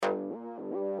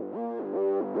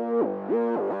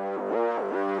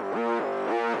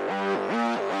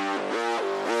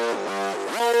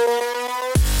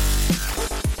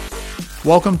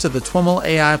Welcome to the TWIML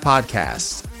AI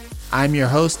Podcast. I'm your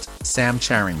host, Sam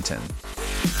Charrington.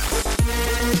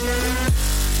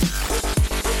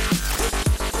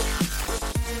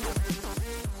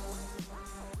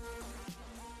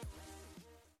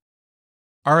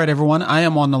 All right, everyone. I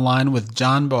am on the line with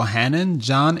John Bohannon.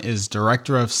 John is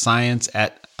Director of Science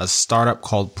at a startup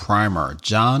called Primer.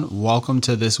 John, welcome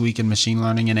to This Week in Machine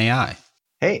Learning and AI.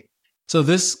 Hey. So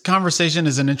this conversation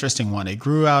is an interesting one. It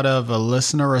grew out of a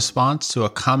listener response to a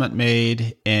comment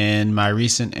made in my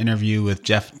recent interview with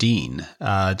Jeff Dean.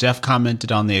 Jeff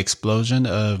commented on the explosion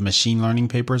of machine learning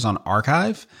papers on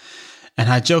arXiv. And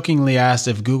I jokingly asked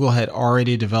if Google had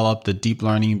already developed the deep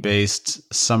learning-based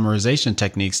summarization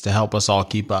techniques to help us all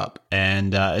keep up.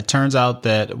 And it turns out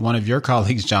that one of your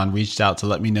colleagues, John, reached out to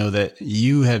let me know that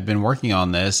you have been working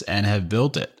on this and have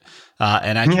built it.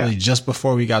 And actually, just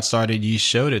before we got started, you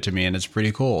showed it to me, and it's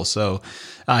pretty cool. So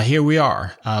here we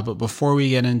are. But before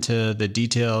we get into the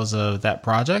details of that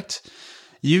project,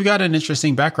 you've got an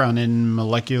interesting background in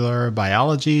molecular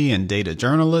biology and data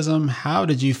journalism. How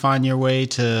did you find your way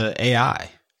to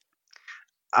AI?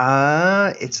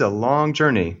 It's a long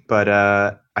journey, but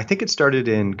I think it started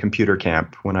in computer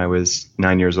camp when I was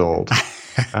 9 years old.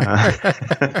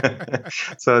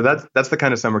 So that's the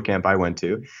kind of summer camp I went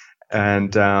to.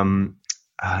 And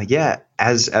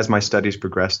as my studies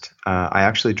progressed, I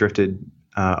actually drifted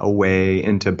away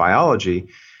into biology.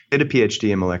 Did a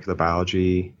PhD in molecular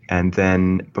biology, and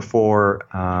then before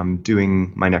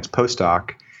doing my next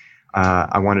postdoc,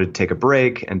 I wanted to take a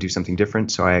break and do something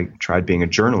different. So I tried being a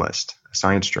journalist, a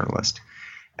science journalist,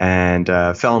 and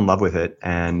fell in love with it,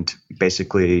 and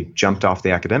basically jumped off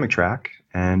the academic track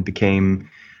and became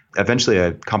eventually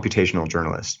a computational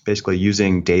journalist, basically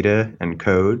using data and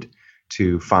code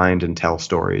to find and tell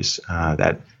stories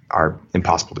that are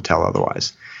impossible to tell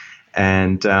otherwise.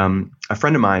 And a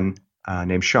friend of mine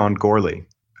named Sean Gorley,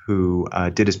 who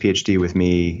did his PhD with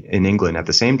me in England at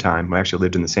the same time, we actually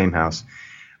lived in the same house,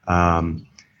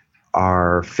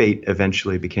 our fate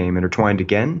eventually became intertwined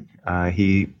again.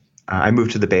 I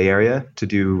moved to the Bay Area to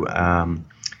do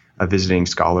a visiting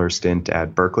scholar stint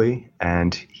at Berkeley,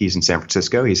 and he's in San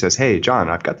Francisco. He says, "Hey, John,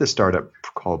 I've got this startup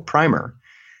called Primer,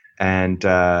 and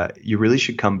you really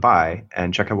should come by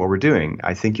and check out what we're doing.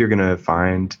 I think you're going to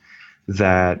find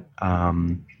that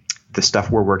the stuff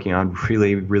we're working on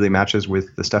really, really matches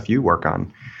with the stuff you work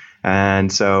on."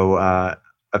 And so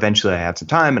eventually I had some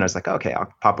time, and I was like, okay,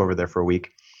 I'll pop over there for a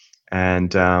week.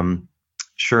 And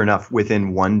sure enough,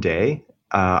 within one day,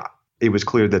 it was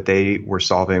clear that they were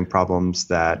solving problems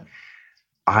that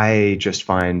I just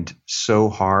find so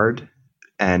hard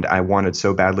and I wanted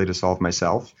so badly to solve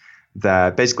myself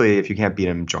that basically if you can't beat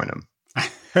them, join them.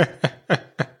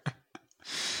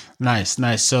 Nice.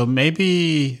 So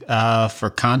maybe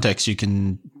for context, you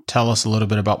can tell us a little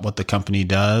bit about what the company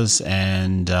does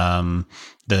and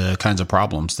the kinds of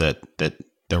problems that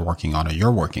they're working on or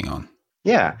you're working on.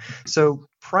 Yeah. So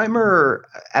Primer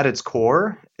at its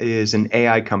core is an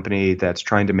AI company that's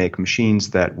trying to make machines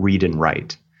that read and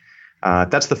write.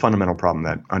 That's the fundamental problem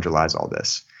that underlies all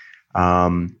this.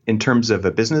 In terms of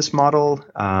a business model,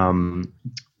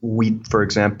 we, for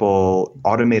example,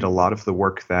 automate a lot of the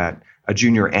work that a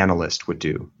junior analyst would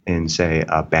do in, say,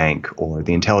 a bank or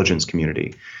the intelligence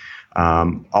community.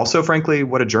 Also, frankly,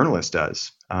 what a journalist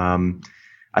does.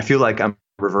 I feel like I'm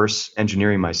reverse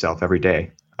engineering myself every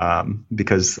day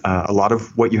because a lot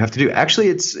of what you have to do, actually,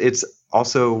 it's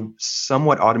also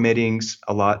somewhat automating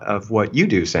a lot of what you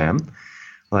do, Sam.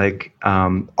 Like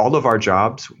all of our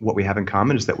jobs, what we have in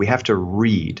common is that we have to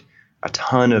read a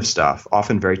ton of stuff,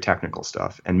 often very technical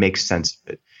stuff, and make sense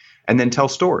of it, and then tell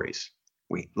stories.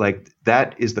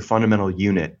 That is the fundamental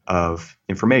unit of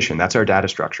information. That's our data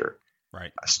structure,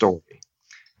 right? A story,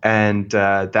 and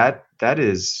that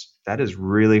is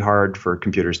really hard for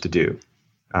computers to do.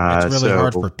 It's really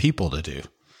hard for people to do.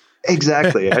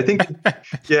 Exactly. I think,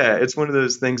 it's one of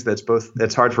those things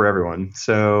that's hard for everyone.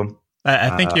 So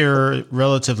I think you're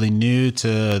relatively new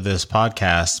to this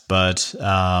podcast, but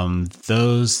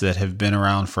those that have been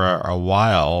around for a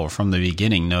while from the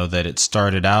beginning know that it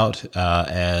started out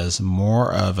as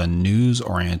more of a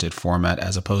news-oriented format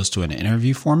as opposed to an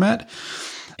interview format.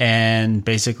 And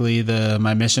basically,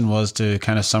 my mission was to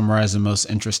kind of summarize the most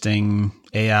interesting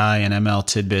AI and ML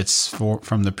tidbits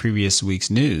from the previous week's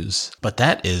news. But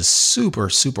that is super,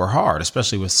 super hard,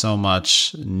 especially with so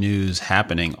much news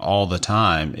happening all the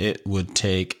time. It would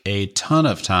take a ton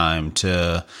of time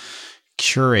to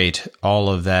curate all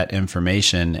of that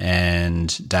information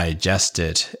and digest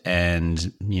it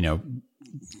and,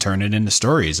 turn it into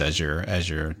stories, as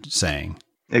you're saying.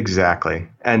 Exactly.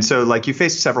 And so like you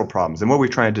face several problems. And what we're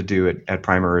trying to do at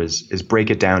Primer is break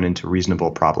it down into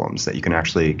reasonable problems that you can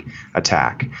actually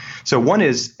attack. So one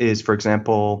is for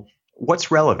example,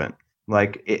 what's relevant?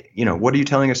 Like, what are you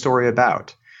telling a story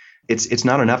about? It's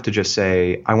not enough to just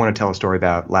say, I want to tell a story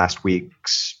about last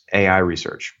week's AI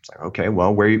research. It's like, okay,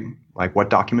 well, what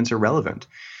documents are relevant?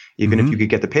 Even if you could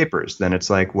get the papers, then it's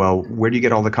like, well, where do you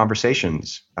get all the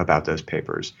conversations about those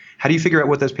papers? How do you figure out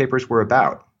what those papers were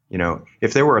about?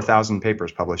 If there were 1,000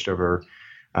 papers published over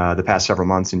the past several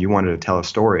months and you wanted to tell a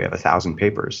story of 1,000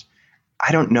 papers,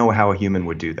 I don't know how a human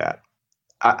would do that.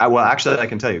 Well, actually, I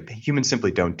can tell you, humans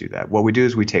simply don't do that. What we do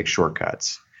is we take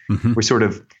shortcuts. We sort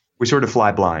of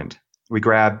fly blind. We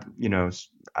grab,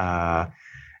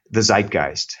 the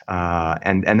zeitgeist,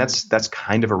 and that's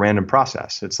kind of a random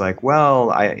process. It's like,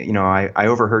 well, I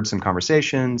overheard some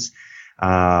conversations,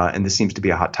 and this seems to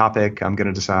be a hot topic. I'm going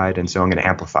to decide, and so I'm going to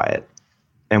amplify it.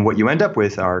 And what you end up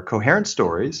with are coherent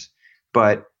stories,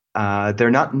 but they're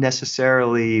not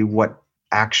necessarily what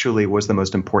actually was the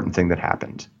most important thing that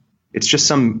happened. It's just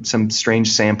some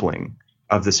strange sampling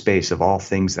of the space of all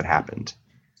things that happened.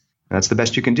 And that's the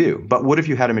best you can do. But what if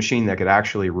you had a machine that could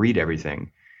actually read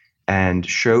everything and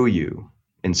show you,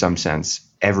 in some sense,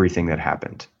 everything that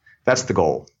happened? That's the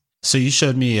goal. So you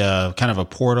showed me kind of a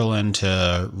portal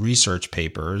into research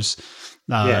papers.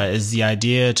 Is the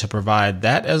idea to provide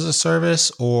that as a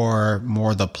service, or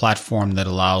more the platform that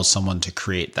allows someone to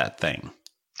create that thing?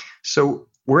 So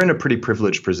we're in a pretty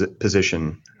privileged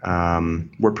position.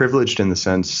 We're privileged in the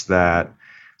sense that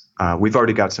we've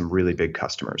already got some really big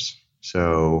customers.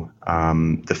 So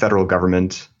the federal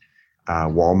government,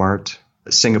 Walmart,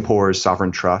 Singapore's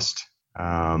Sovereign Trust,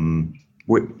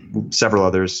 several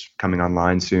others coming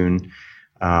online soon.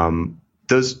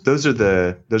 Those are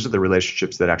the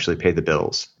relationships that actually pay the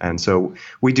bills. And so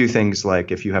we do things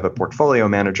like, if you have a portfolio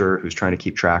manager who's trying to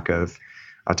keep track of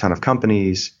a ton of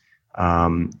companies,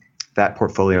 that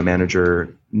portfolio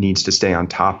manager needs to stay on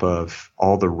top of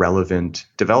all the relevant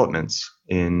developments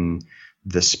in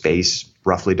the space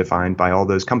roughly defined by all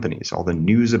those companies, all the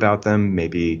news about them,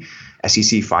 maybe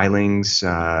SEC filings,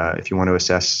 if you want to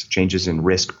assess changes in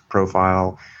risk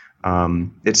profile.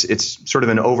 It's sort of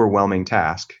an overwhelming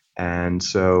task. And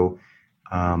so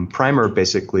Primer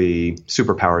basically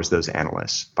superpowers those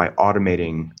analysts by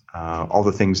automating all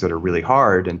the things that are really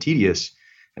hard and tedious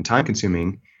and time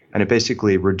consuming. And it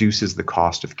basically reduces the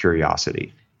cost of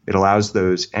curiosity. It allows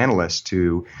those analysts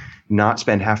to not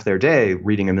spend half their day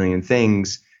reading a million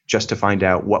things just to find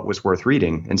out what was worth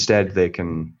reading. Instead, they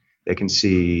can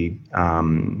see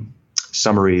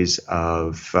summaries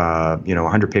of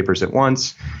 100 papers at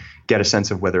once, get a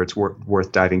sense of whether it's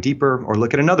worth diving deeper, or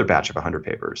look at another batch of 100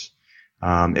 papers.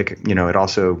 It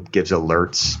also gives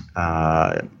alerts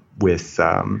with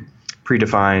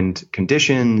predefined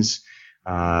conditions,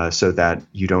 so that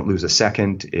you don't lose a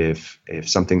second if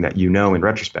something that in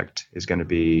retrospect is going to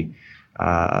be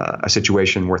a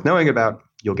situation worth knowing about.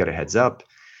 You'll get a heads up.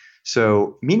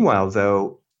 So meanwhile,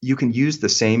 though, you can use the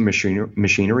same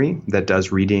machinery that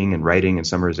does reading and writing and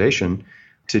summarization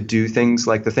to do things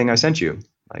like the thing I sent you,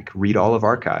 like read all of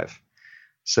arXiv.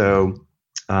 So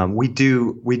we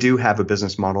do have a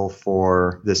business model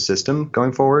for this system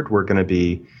going forward. We're going to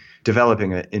be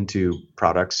developing it into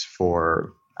products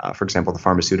for example, the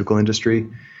pharmaceutical industry.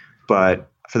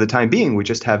 But for the time being, we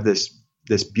just have this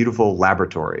beautiful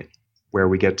laboratory where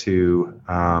we get to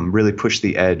really push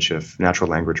the edge of natural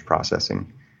language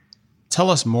processing. Tell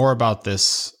us more about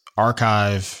this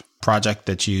arXiv project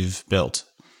that you've built.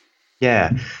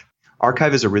 Yeah.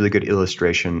 arXiv is a really good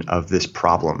illustration of this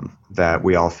problem that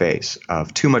we all face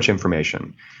of too much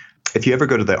information. If you ever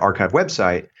go to the arXiv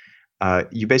website,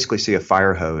 you basically see a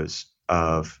fire hose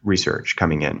of research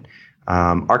coming in.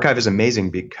 arXiv is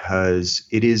amazing because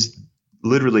it is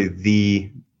literally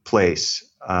the place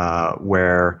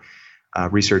where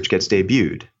research gets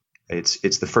debuted.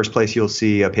 It's the first place you'll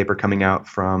see a paper coming out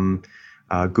from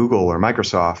Google or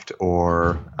Microsoft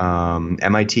or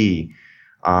MIT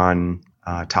on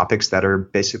topics that are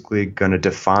basically going to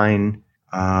define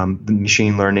the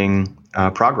machine learning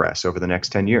progress over the next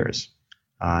 10 years.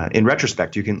 In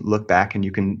retrospect, you can look back and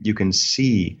you can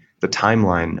see the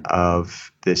timeline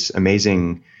of this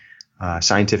amazing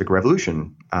scientific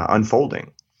revolution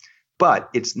unfolding. But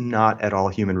it's not at all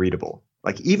human readable.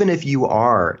 Like, even if you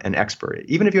are an expert,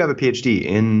 even if you have a PhD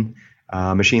in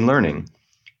machine learning,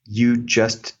 you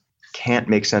just can't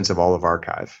make sense of all of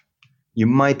arXiv. You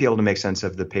might be able to make sense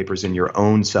of the papers in your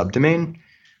own subdomain,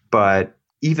 but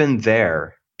even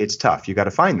there, it's tough. You got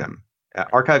to find them.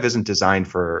 arXiv isn't designed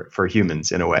for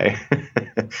humans in a way.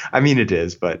 I mean, it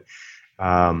is, but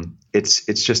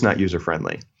it's just not user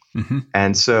friendly.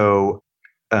 And so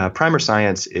Primer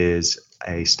Science is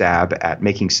a stab at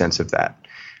making sense of that.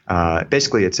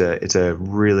 Basically, it's a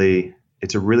really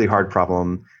hard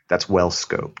problem that's well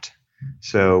scoped.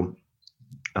 So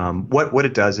what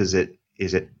it does is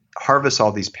it harvests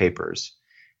all these papers,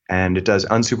 and it does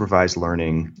unsupervised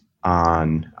learning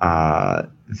on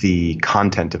the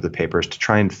content of the papers to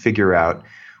try and figure out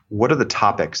what are the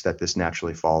topics that this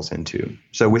naturally falls into.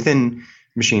 So within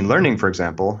machine learning, for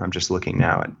example, I'm just looking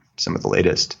now at some of the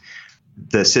latest.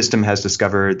 The system has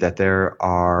discovered that there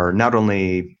are not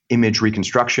only image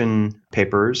reconstruction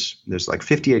papers, there's like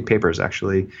 58 papers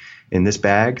actually in this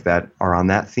bag that are on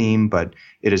that theme, but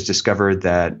it has discovered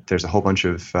that there's a whole bunch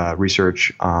of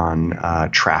research on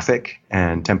traffic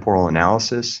and temporal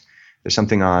analysis. There's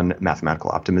something on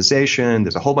mathematical optimization.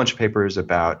 There's a whole bunch of papers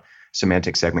about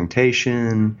semantic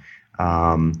segmentation.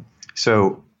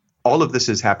 So all of this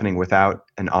is happening without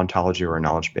an ontology or a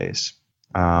knowledge base.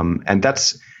 And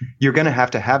you're going to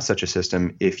have such a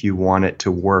system if you want it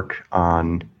to work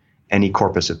on any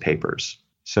corpus of papers.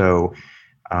 So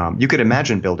you could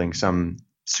imagine building some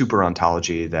super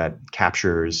ontology that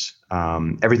captures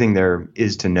everything there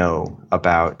is to know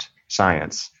about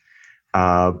science.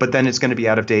 But then it's going to be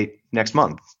out of date next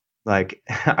month. Like,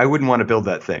 I wouldn't want to build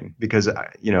that thing because,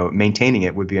 maintaining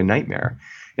it would be a nightmare.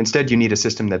 Instead, you need a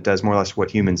system that does more or less what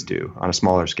humans do on a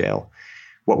smaller scale.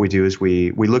 What we do is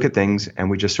we look at things and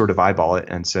we just sort of eyeball it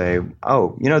and say,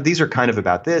 oh, these are kind of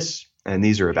about this and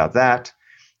these are about that.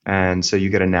 And so you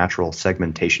get a natural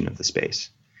segmentation of the space.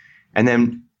 And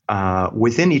then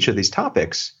within each of these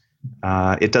topics,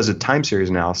 it does a time series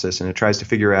analysis and it tries to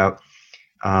figure out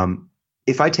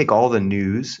if I take all the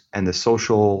news and the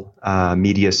social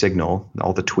media signal,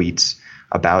 all the tweets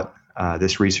about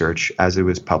this research as it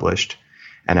was published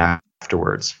and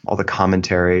afterwards, all the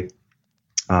commentary,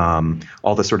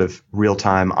 all the sort of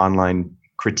real-time online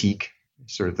critique,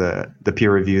 sort of the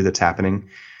peer review that's happening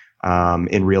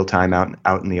in real time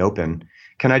out in the open,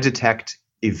 can I detect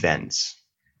events?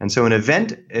 And so an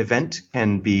event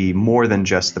can be more than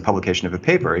just the publication of a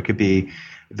paper. It could be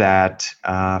that,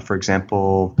 for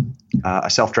example, a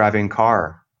self-driving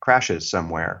car crashes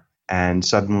somewhere, and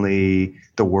suddenly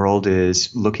the world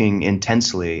is looking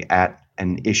intensely at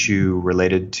an issue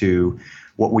related to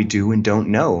what we do and don't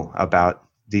know about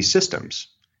these systems.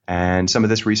 And some of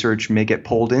this research may get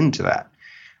pulled into that.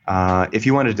 If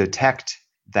you want to detect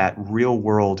that real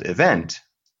world event,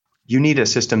 you need a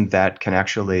system that can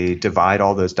actually divide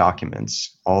all those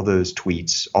documents, all those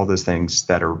tweets, all those things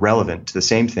that are relevant to the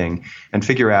same thing and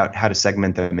figure out how to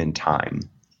segment them in time.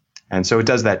 And so it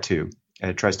does that too.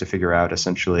 It tries to figure out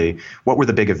essentially what were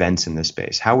the big events in this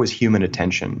space? How was human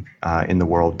attention in the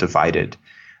world divided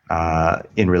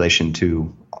in relation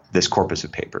to this corpus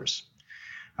of papers?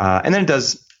 And then it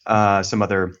does some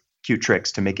other cute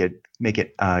tricks to make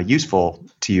it useful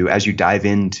to you as you dive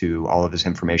into all of this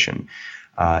information.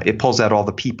 It pulls out all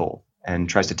the people and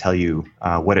tries to tell you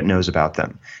what it knows about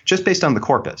them, just based on the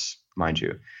corpus, mind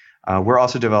you. We're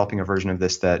also developing a version of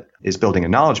this that is building a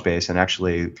knowledge base and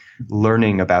actually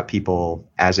learning about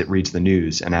people as it reads the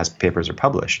news and as papers are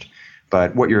published.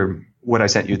 But what I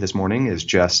sent you this morning is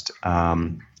just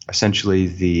essentially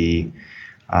the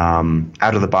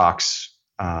out of the box.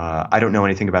 I don't know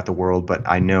anything about the world, but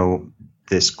I know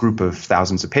this group of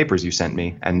thousands of papers you sent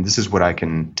me, and this is what I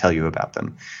can tell you about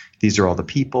them. These are all the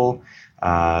people.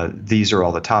 These are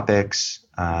all the topics.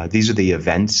 These are the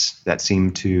events that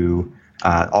seem to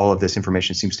all of this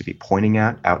information seems to be pointing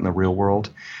at out in the real world.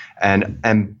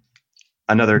 And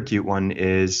another cute one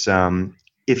is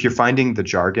if you're finding the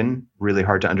jargon really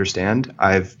hard to understand,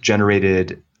 I've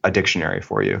generated a dictionary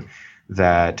for you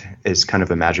that is kind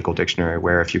of a magical dictionary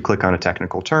where if you click on a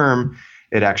technical term,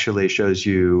 it actually shows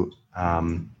you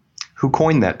who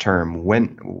coined that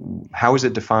term, how is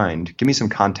it defined? Give me some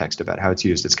context about how it's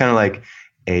used. It's kind of like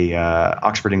a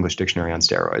Oxford English Dictionary on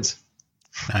steroids.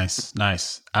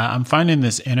 Nice. I'm finding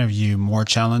this interview more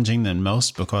challenging than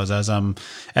most because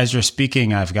as you're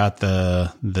speaking, I've got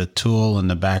the tool in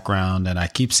the background and I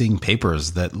keep seeing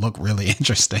papers that look really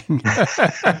interesting.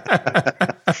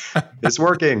 It's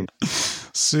working.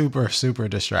 Super, super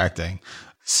distracting.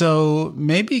 So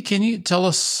maybe can you tell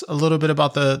us a little bit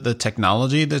about the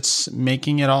technology that's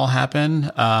making it all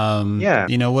happen?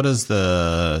 Yeah. What does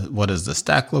the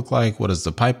stack look like? What does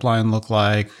the pipeline look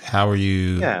like? How are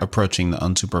you approaching the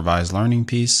unsupervised learning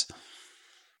piece?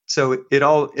 So it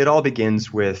all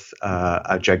begins with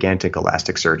a gigantic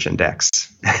Elasticsearch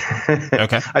index.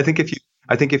 Okay. I think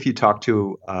if you talk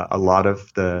to a lot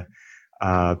of the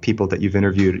people that you've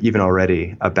interviewed, even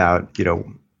already, about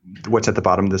what's at the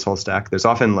bottom of this whole stack, there's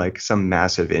often like some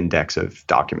massive index of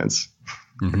documents.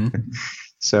 Mm-hmm.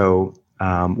 So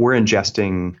we're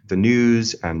ingesting the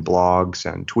news and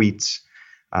blogs and tweets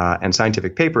and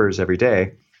scientific papers every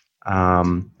day.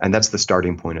 And that's the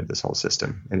starting point of this whole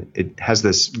system. And it has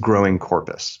this growing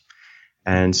corpus.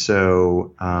 And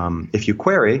so if you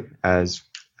query, as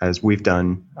we've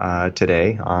done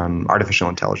today on artificial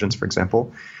intelligence, for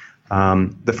example,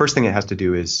 the first thing it has to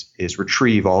do is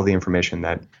retrieve all the information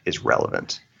that is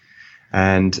relevant.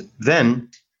 And then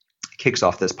it kicks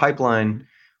off this pipeline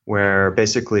where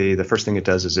basically the first thing it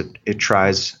does is it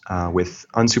tries with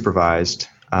unsupervised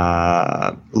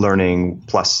learning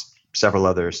plus several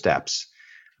other steps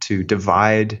to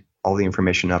divide all the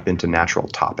information up into natural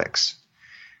topics.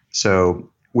 So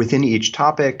within each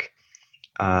topic,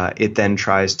 it then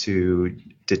tries to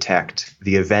detect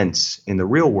the events in the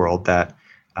real world that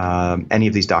any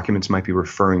of these documents might be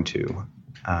referring to.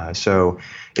 So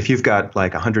if you've got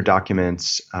like 100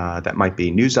 documents that might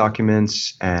be news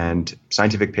documents and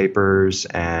scientific papers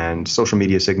and social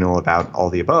media signal about all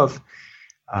the above,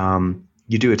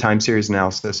 you do a time series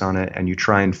analysis on it and you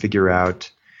try and figure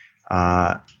out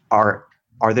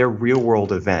are there real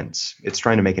world events? It's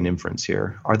trying to make an inference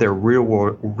here. Are there real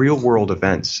world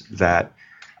events that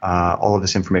all of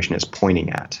this information is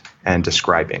pointing at and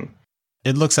describing?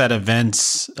 It looks at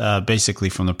events basically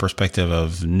from the perspective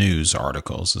of news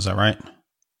articles. Is that right?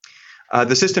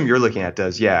 The system you're looking at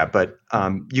does, yeah. But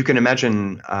you can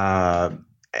imagine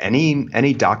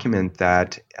any document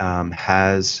that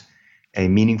has a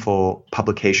meaningful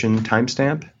publication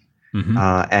timestamp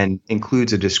and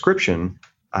includes a description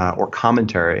or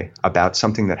commentary about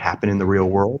something that happened in the real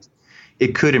world.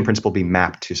 It could, in principle, be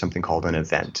mapped to something called an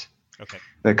event. Okay.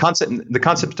 The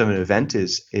concept of an event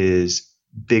is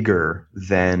bigger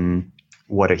than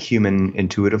what a human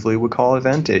intuitively would call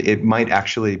event. It might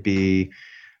actually be,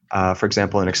 for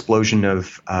example, an explosion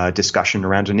of discussion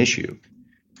around an issue.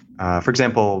 For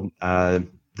example,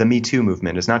 the Me Too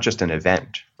movement is not just an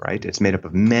event, right? It's made up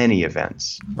of many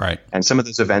events. Right. And some of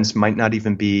those events might not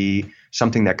even be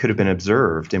something that could have been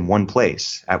observed in one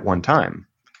place at one time.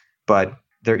 But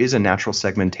there is a natural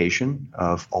segmentation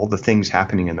of all the things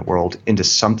happening in the world into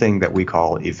something that we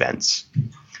call events.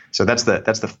 So that's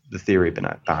the theory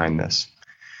behind this.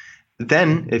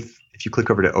 Then if you click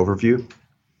over to overview,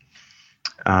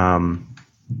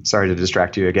 sorry to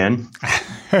distract you again.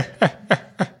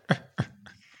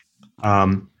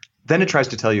 Then it tries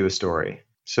to tell you a story.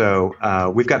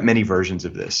 So we've got many versions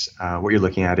of this. What you're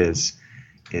looking at is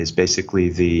basically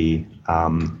the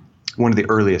one of the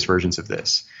earliest versions of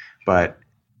this. But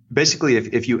basically,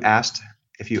 if you asked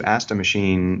a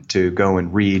machine to go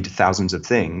and read thousands of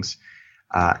things,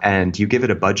 and you give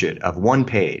it a budget of 1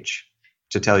 page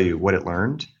to tell you what it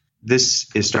learned, this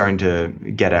is starting to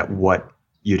get at what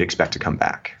you'd expect to come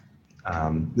back.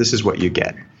 This is what you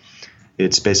get.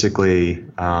 It's basically,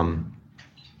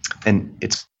 and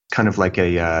it's kind of like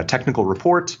a technical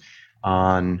report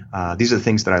on these are the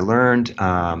things that I learned.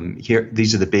 Here,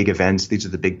 these are the big events. These are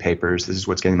the big papers. This is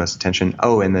what's getting most attention.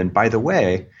 Oh, and then by the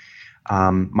way,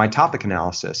 my topic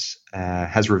analysis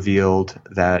has revealed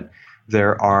that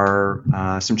there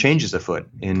are some changes afoot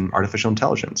in artificial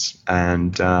intelligence,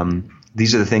 and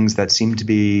these are the things that seem to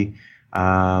be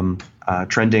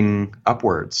trending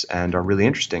upwards and are really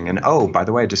interesting. And oh, by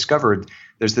the way, I discovered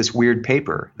there's this weird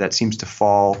paper that seems to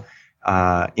fall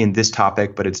in this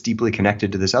topic, but it's deeply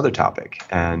connected to this other topic,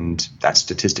 and that's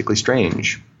statistically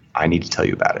strange. I need to tell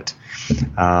you about it.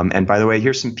 And by the way,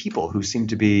 here's some people who seem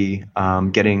to be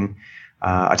getting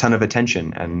a ton of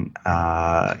attention, and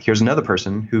here's another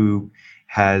person who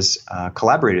has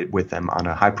collaborated with them on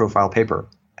a high-profile paper,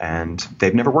 and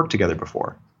they've never worked together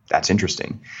before. That's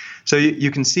interesting. So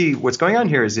you can see what's going on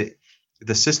here is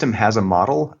the system has a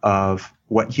model of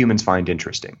what humans find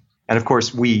interesting. And of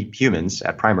course, we humans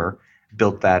at Primer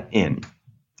built that in.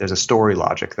 There's a story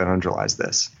logic that underlies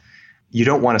this. You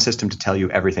don't want a system to tell you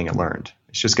everything it learned.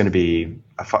 It's just going to be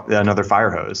another fire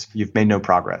hose. You've made no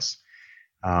progress.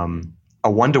 A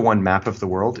one-to-one map of the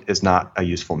world is not a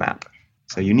useful map.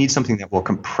 So you need something that will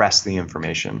compress the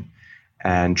information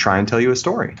and try and tell you a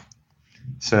story.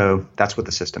 So that's what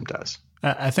the system does.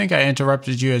 I think I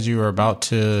interrupted you as you were about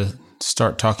to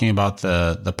start talking about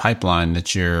the pipeline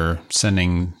that you're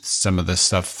sending some of this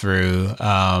stuff through.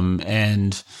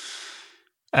 And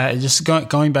just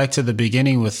going back to the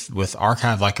beginning with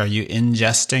arXiv, like, are you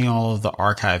ingesting all of the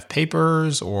arXiv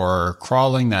papers or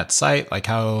crawling that site? Like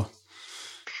how?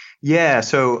 Yeah.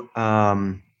 So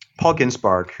Paul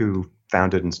Ginsparg, who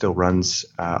founded and still runs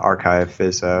arXiv,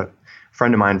 is a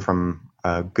friend of mine from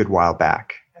a good while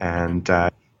back. And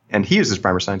he uses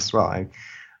Primer Science as well.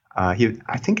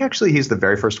 I think actually he's the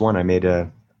very first one I made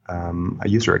a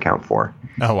user account for.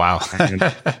 Oh, wow.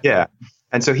 And, yeah.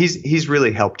 And so he's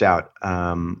really helped out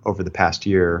over the past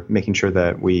year, making sure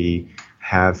that we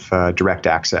have direct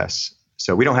access.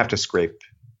 So we don't have to scrape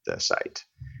the site.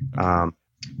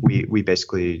 We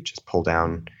basically just pull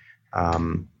down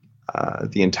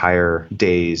the entire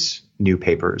day's new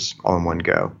papers all in one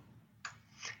go.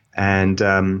 And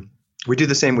we do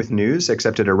the same with news,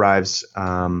 except it arrives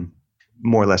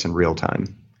more or less in real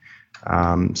time.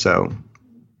 So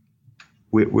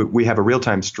we have a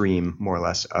real-time stream, more or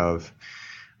less, of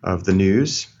the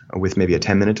news with maybe a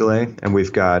 10-minute delay. And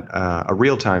we've got a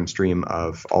real-time stream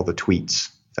of all the tweets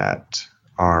that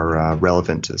are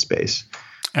relevant to the space.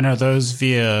 And are those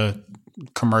via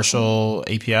commercial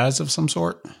APIs of some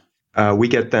sort? We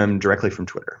get them directly from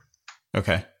Twitter.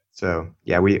 Okay. So,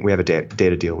 yeah, we have a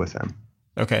data deal with them.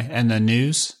 Okay. And the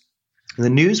news? The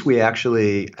news we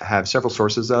actually have several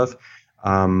sources of.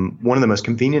 One of the most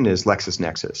convenient is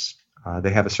LexisNexis.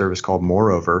 They have a service called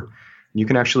Moreover. You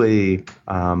can actually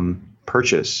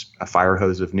purchase a fire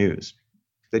hose of news.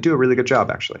 They do a really good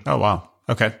job, actually. Oh, wow.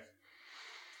 Okay.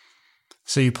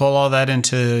 So you pull all that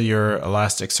into your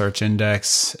Elasticsearch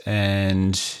index,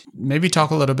 and maybe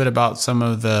talk a little bit about some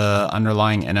of the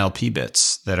underlying NLP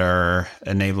bits that are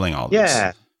enabling all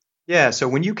this. Yeah. So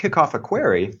when you kick off a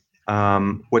query,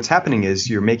 what's happening is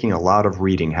you're making a lot of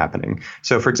reading happening.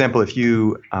 So, for example, if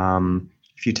you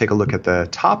take a look at the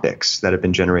topics that have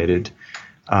been generated,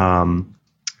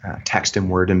 text and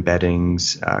word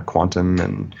embeddings, quantum,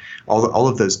 and all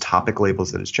of those topic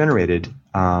labels that it's generated,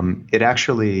 it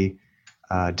actually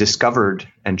discovered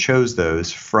and chose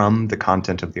those from the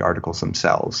content of the articles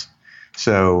themselves.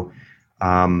 So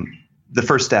the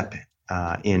first step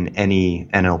in any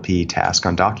NLP task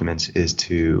on documents is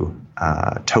to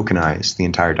tokenize the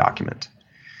entire document.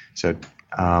 So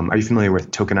are you familiar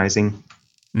with tokenizing?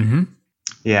 Mm-hmm.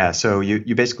 Yeah, so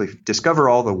you basically discover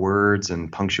all the words and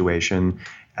punctuation,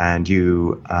 and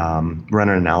you run an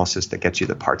analysis that gets you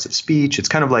the parts of speech. It's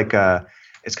kind of like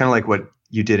what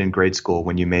you did in grade school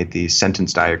when you made these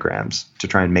sentence diagrams to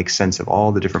try and make sense of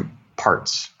all the different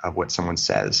parts of what someone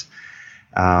says.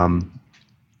 And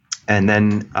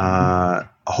then a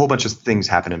whole bunch of things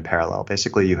happen in parallel.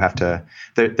 Basically, you have to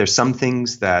there's some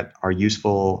things that are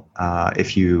useful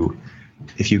if you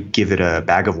give it a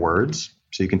bag of words.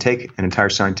 So you can take an entire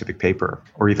scientific paper,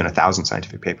 or even 1,000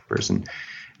 scientific papers, and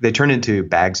they turn into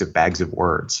bags of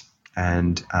words.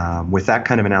 And with that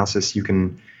kind of analysis, you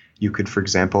could, for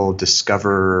example,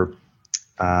 discover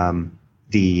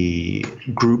the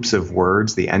groups of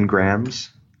words, the n-grams,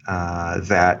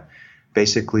 that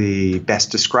basically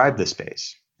best describe the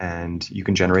space. And you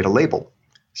can generate a label.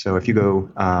 So if you go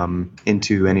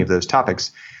into any of those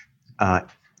topics,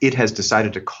 it has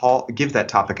decided to give that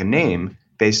topic a name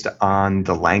based on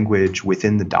the language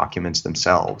within the documents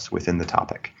themselves, within the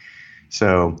topic.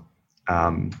 So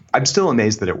I'm still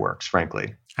amazed that it works,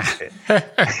 frankly.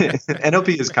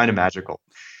 NLP is kind of magical.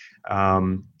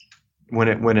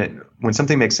 When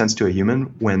something makes sense to a human,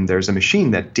 when there's a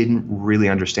machine that didn't really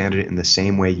understand it in the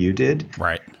same way you did,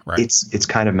 right, it's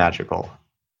kind of magical.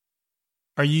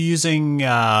 Are you using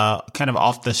kind of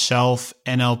off-the-shelf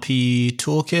NLP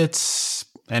toolkits,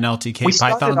 NLTK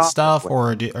Python stuff,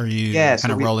 or are you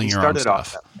kind of rolling your own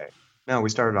stuff? No, we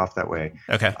started off that way.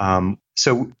 Okay.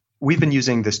 So we've been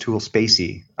using this tool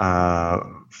Spacey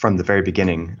from the very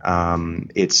beginning.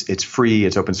 It's free,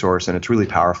 it's open source, and it's really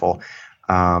powerful.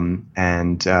 And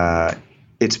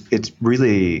it's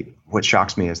really, what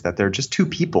shocks me is that there are just two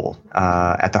people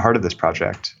at the heart of this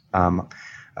project.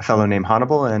 A fellow named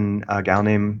Hannibal and a gal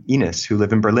named Ines, who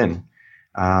live in Berlin,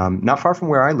 not far from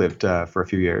where I lived for a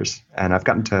few years. And I've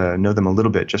gotten to know them a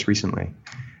little bit just recently.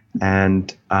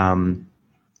 And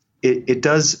it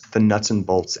does the nuts and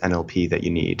bolts NLP that you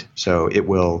need. So it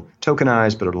will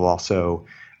tokenize, but it'll also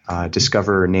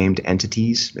discover named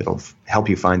entities. It'll help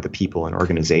you find the people and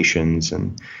organizations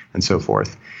and so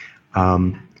forth.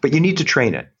 But you need to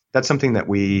train it. That's something that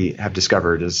we have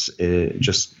discovered is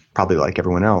just probably like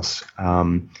everyone else.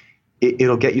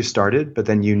 It'll get you started, but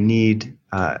then you need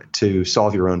to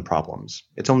solve your own problems.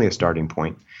 It's only a starting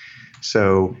point.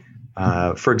 So,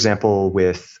 for example,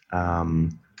 with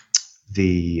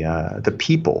the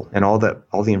people and all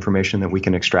the information that we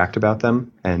can extract about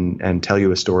them and tell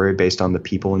you a story based on the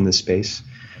people in this space.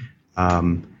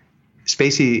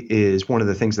 Spacey is one of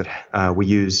the things that we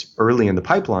use early in the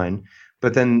pipeline,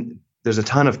 but then there's a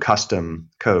ton of custom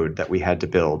code that we had to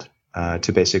build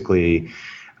to basically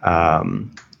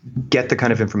get the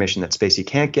kind of information that Spacey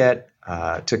can't get,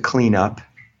 to clean up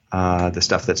the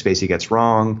stuff that Spacey gets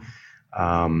wrong,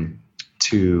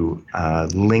 to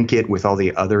link it with all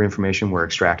the other information we're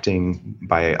extracting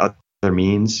by other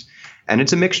means, And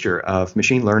it's a mixture of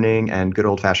machine learning and good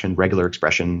old-fashioned regular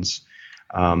expressions.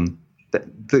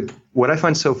 What I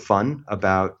find so fun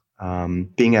about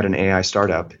being at an AI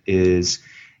startup is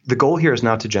the goal here is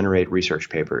not to generate research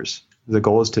papers. The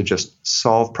goal is to just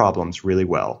solve problems really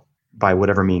well by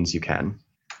whatever means you can.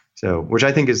 So, which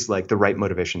I think is like the right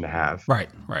motivation to have. Right.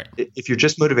 If you're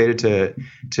just motivated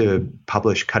to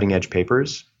publish cutting edge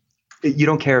papers, you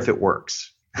don't care if it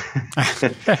works.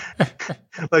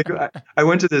 Like I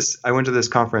went to this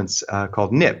conference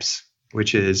called NIPS,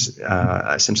 which is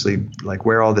essentially like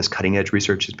where all this cutting edge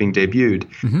research is being debuted.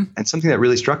 Mm-hmm. And something that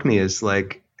really struck me is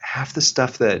like half the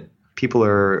stuff that people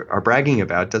are bragging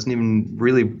about doesn't even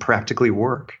really practically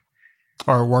work.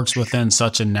 Or works within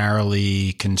such a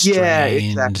narrowly constrained. Yeah,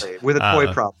 exactly. With a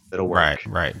toy problem, it'll work.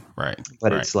 Right.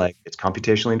 But it's like it's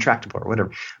computationally intractable or whatever.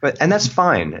 And that's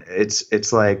fine.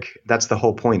 It's like that's the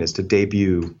whole point, is to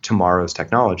debut tomorrow's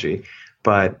technology.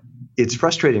 But it's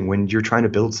frustrating when you're trying to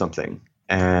build something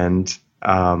and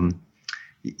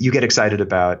you get excited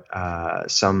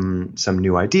about some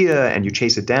new idea and you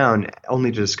chase it down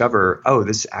only to discover, oh,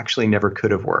 this actually never could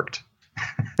have worked.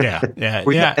 Yeah.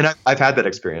 And I've had that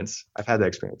experience.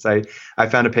 I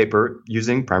found a paper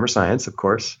using Primer Science, of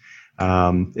course.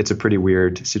 It's a pretty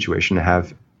weird situation to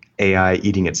have AI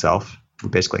eating itself. We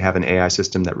basically have an AI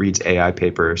system that reads AI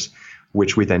papers,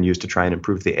 which we then use to try and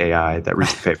improve the AI that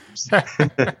reads the papers.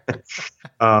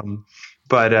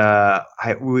 But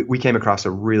we came across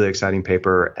a really exciting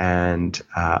paper and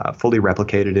fully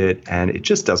replicated it, and it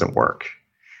just doesn't work.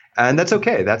 And that's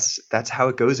okay. That's how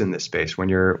it goes in this space. When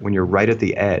you're right at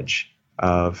the edge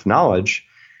of knowledge,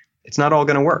 it's not all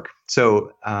going to work.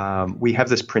 So we have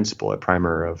this principle at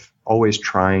Primer of always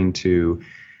trying to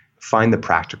find the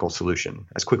practical solution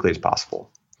as quickly as possible.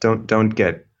 Don't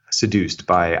get seduced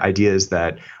by ideas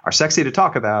that are sexy to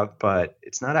talk about, but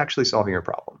it's not actually solving your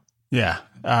problem. Yeah.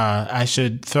 I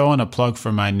should throw in a plug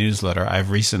for my newsletter.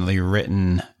 I've recently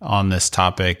written on this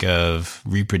topic of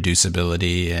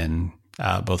reproducibility and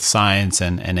both science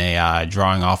and AI,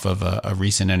 drawing off of a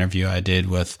recent interview I did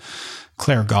with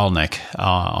Claire Galnick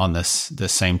on this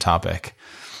same topic.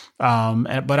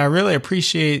 But I really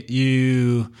appreciate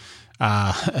you,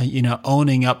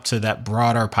 owning up to that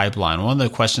broader pipeline. One of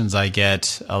the questions I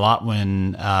get a lot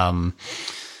when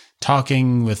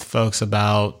talking with folks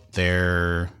about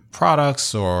their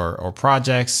products or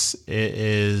projects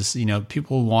is,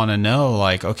 people want to know,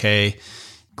 like, okay,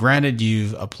 granted,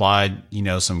 you've applied,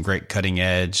 some great cutting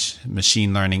edge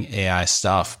machine learning AI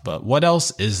stuff, but what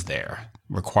else is there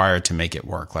required to make it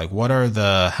work? Like,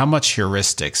 how much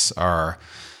heuristics are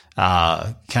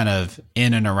kind of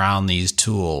in and around these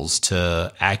tools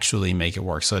to actually make it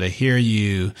work? So to hear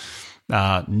you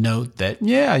note that,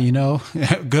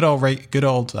 good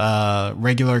old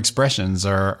regular expressions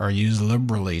are used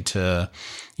liberally to,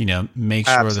 make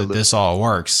sure Absolutely. that this all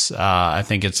works. I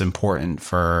think it's important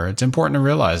to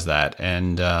realize that.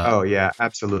 And oh yeah,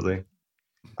 absolutely.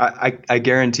 I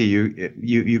guarantee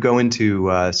you go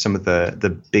into some of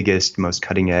the biggest, most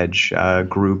cutting edge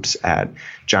groups at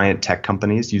giant tech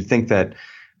companies. You'd think that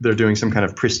they're doing some kind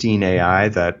of pristine AI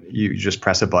that you just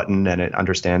press a button and it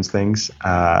understands things.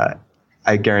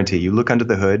 I guarantee you look under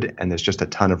the hood and there's just a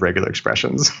ton of regular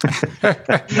expressions.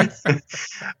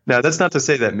 Now, that's not to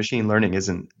say that machine learning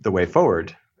isn't the way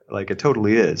forward. Like, it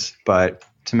totally is. But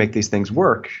to make these things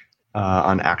work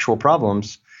on actual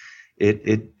problems,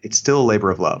 it's still a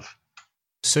labor of love.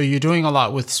 So you're doing a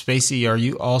lot with Spatie. Are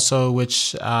you also,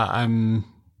 which I'm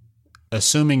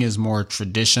assuming is more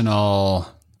traditional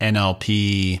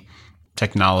NLP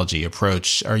technology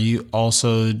approach, are you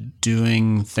also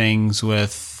doing things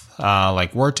with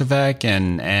like Word2Vec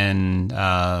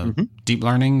and deep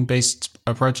learning based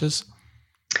approaches?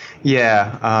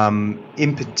 Yeah.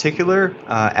 In particular,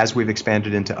 as we've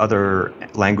expanded into other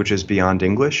languages beyond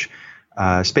English,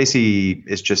 Spatie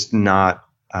is just not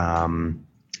going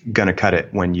to cut it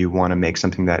when you want to make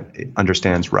something that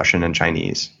understands Russian and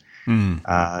Chinese.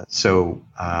 So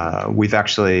we've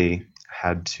actually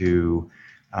had to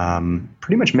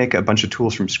pretty much make a bunch of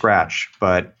tools from scratch,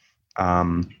 but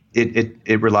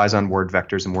it relies on word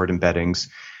vectors and word embeddings,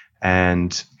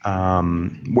 and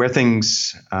where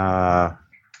things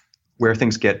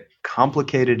get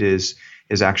complicated is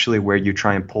actually where you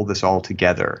try and pull this all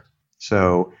together.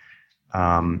 So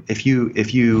if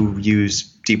you use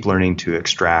deep learning to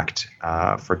extract,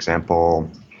 for example,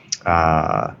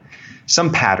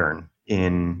 some pattern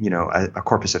in a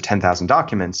corpus of 10,000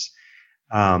 documents,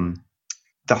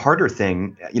 the harder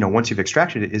thing, once you've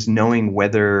extracted it, is knowing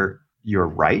whether you're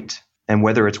right and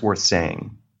whether it's worth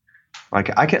saying. Like,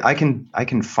 I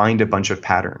can find a bunch of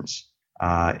patterns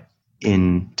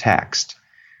in text,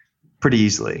 pretty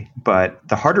easily. But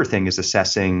the harder thing is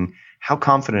assessing how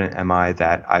confident am I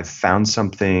that I've found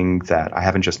something that I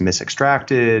haven't just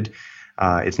misextracted.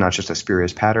 It's not just a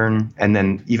spurious pattern. And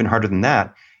then even harder than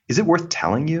that, is it worth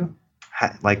telling you?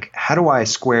 How do I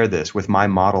square this with my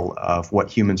model of what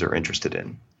humans are interested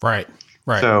in? Right.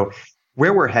 So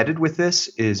where we're headed with this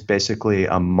is basically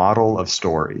a model of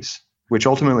stories, which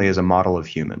ultimately is a model of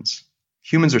humans.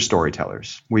 Humans are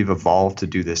storytellers. We've evolved to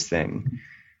do this thing.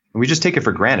 And we just take it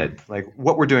for granted. Like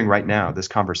what we're doing right now, this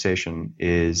conversation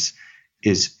is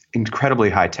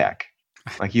incredibly high tech.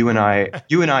 Like you and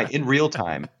I in real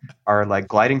time are like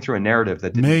gliding through a narrative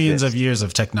that didn't millions exist. of years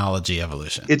of technology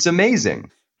evolution. It's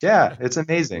amazing. Yeah, it's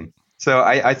amazing. So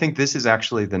I think this is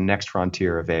actually the next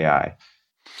frontier of AI.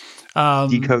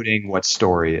 Decoding what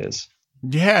story is.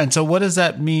 Yeah. And so what does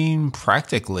that mean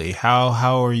practically?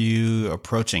 How are you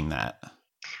approaching that?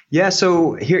 Yeah.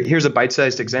 So here's a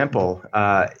bite-sized example.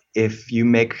 If you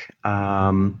make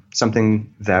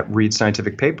something that reads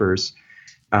scientific papers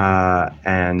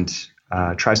and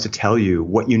tries to tell you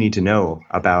what you need to know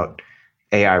about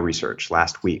AI research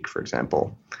last week, for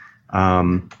example,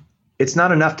 it's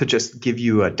not enough to just give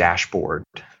you a dashboard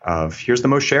of here's the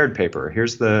most shared paper,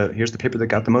 here's the paper that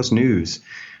got the most news,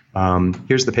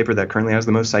 here's the paper that currently has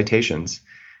the most citations.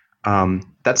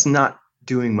 That's not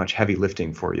doing much heavy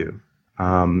lifting for you.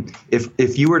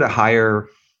 If you were to hire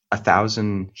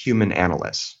 1,000 human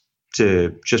analysts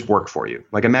to just work for you,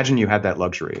 like imagine you had that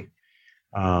luxury,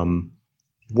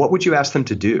 what would you ask them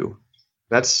to do?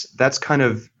 That's kind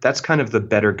of the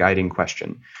better guiding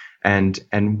question. And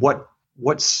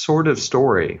what sort of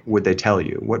story would they tell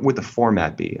you? What would the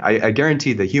format be? I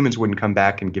guarantee the humans wouldn't come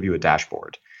back and give you a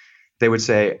dashboard. They would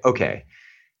say, okay,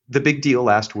 the big deal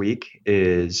last week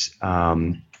is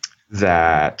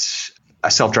that a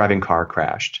self-driving car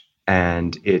crashed,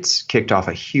 and it's kicked off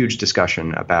a huge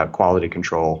discussion about quality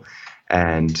control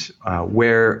and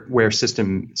where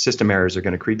system errors are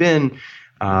going to creep in,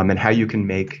 and how you can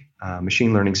make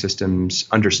machine learning systems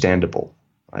understandable.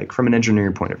 Like from an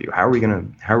engineering point of view, how are we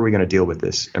going to deal with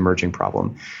this emerging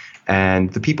problem?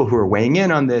 And the people who are weighing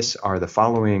in on this are the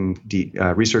following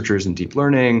researchers in deep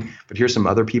learning. But here's some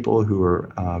other people who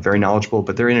are very knowledgeable,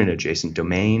 but they're in an adjacent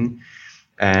domain.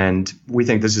 And we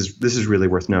think this is really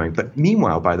worth knowing. But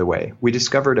meanwhile, by the way, we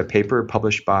discovered a paper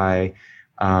published by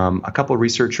a couple of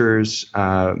researchers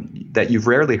that you've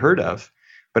rarely heard of,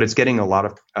 but it's getting a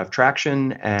lot of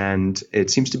traction, and it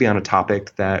seems to be on a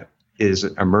topic that is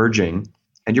emerging.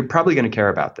 And you're probably going to care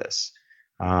about this.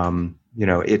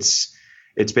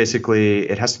 It's basically,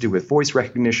 it has to do with voice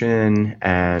recognition,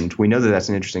 and we know that that's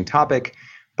an interesting topic.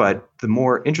 But the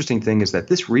more interesting thing is that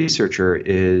this researcher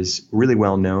is really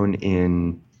well known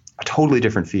in a totally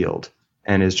different field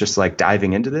and is just like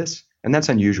diving into this, and that's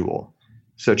unusual.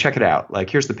 So check it out. Like,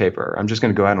 here's the paper. I'm just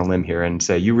going to go out on a limb here and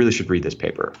say you really should read this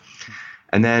paper.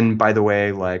 And then, by the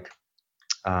way, like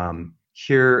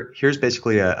here's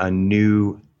basically a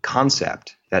new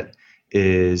concept that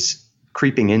is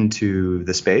creeping into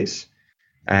the space,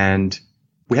 and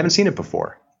we haven't seen it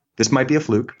before. This might be a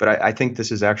fluke, but I think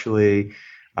this is actually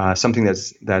something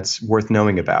that's worth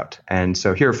knowing about. And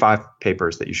so here are 5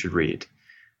 papers that you should read.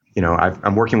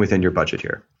 I'm working within your budget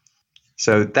here.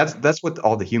 So that's what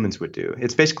all the humans would do.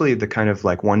 It's basically the kind of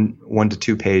like 1 to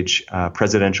 2 page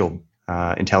presidential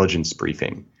intelligence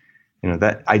briefing.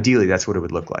 That ideally that's what it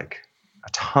would look like. A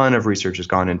ton of research has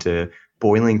gone into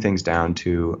boiling things down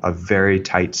to a very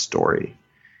tight story.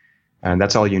 And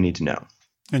that's all you need to know.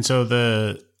 And so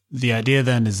the idea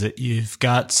then is that you've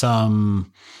got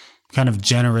some kind of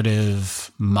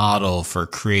generative model for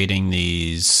creating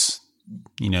these,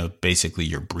 basically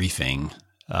your briefing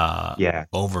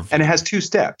overview. And it has 2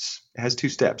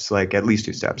 steps. Like at least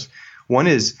 2 steps. One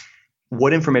is,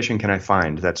 what information can I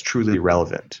find that's truly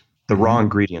relevant? The raw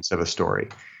ingredients of a story.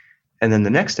 And then the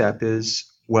next step is,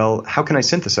 well, how can I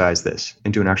synthesize this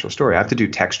into an actual story? I have to do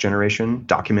text generation,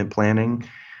 document planning.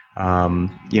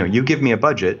 You give me a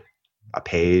budget, a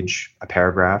page, a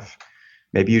paragraph.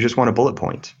 Maybe you just want a bullet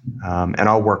point, and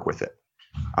I'll work with it.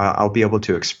 I'll be able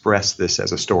to express this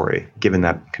as a story, given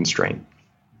that constraint.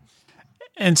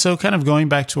 And so kind of going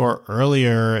back to our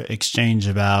earlier exchange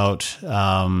about, good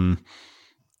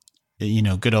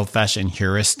old-fashioned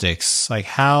heuristics, like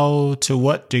to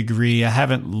what degree, I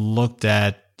haven't looked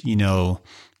at,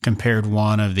 compared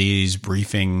one of these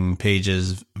briefing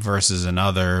pages versus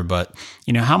another, but,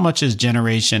 how much is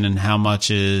generation and how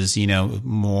much is,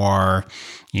 more,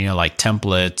 like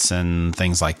templates and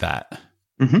things like that?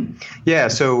 Mm-hmm. Yeah.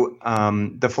 So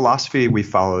the philosophy we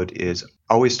followed is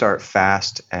always start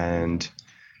fast and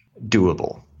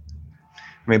doable.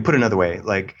 I mean, put another way,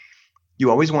 like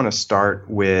you always want to start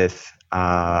with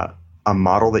a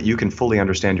model that you can fully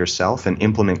understand yourself and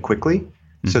implement quickly,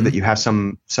 so that you have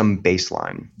some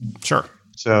baseline. Sure.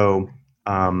 So,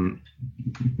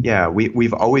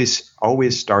 we've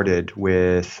always started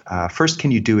with first,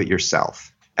 can you do it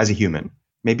yourself as a human?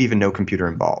 Maybe even no computer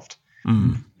involved.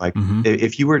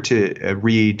 If you were to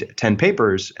read 10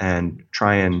 papers and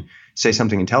try and say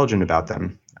something intelligent about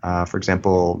them, for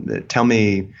example, tell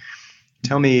me,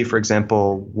 for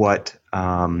example, what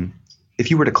if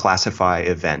you were to classify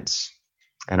events,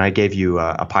 and I gave you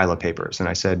a pile of papers, and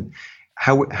I said,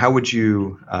 how would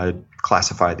you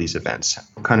classify these events?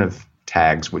 What kind of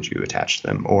tags would you attach to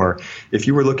them? Or if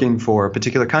you were looking for a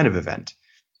particular kind of event,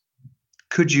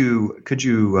 could you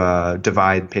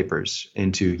divide papers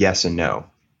into yes and no?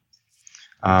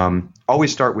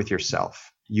 Always start with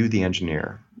yourself, you the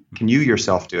engineer. Can you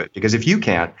yourself do it? Because if you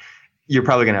can't, you're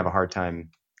probably going to have a hard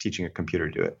time teaching a computer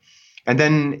to do it. And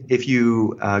then if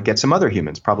you get some other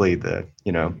humans, probably the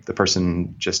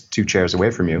person just 2 chairs away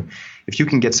from you, if you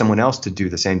can get someone else to do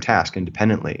the same task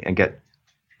independently and get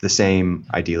the same,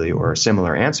 ideally, or a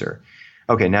similar answer,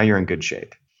 okay, now you're in good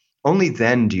shape. Only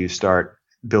then do you start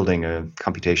building a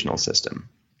computational system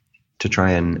to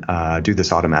try and do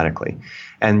this automatically.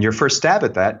 And your first stab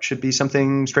at that should be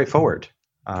something straightforward,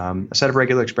 a set of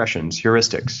regular expressions,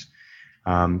 heuristics.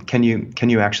 Can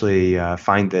you actually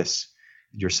find this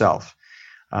yourself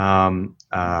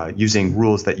using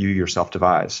rules that you yourself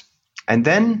devise? And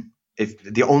then, if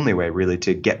the only way really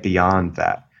to get beyond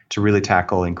that, to really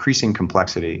tackle increasing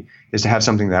complexity, is to have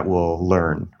something that will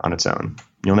learn on its own.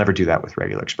 You'll never do that with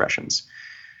regular expressions.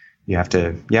 You have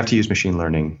to use machine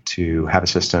learning to have a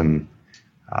system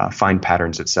find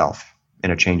patterns itself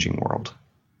in a changing world.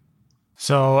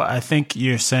 So I think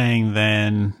you're saying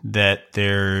then that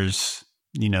there's,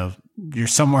 you're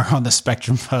somewhere on the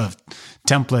spectrum of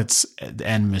templates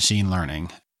and machine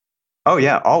learning. Oh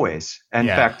yeah, always. And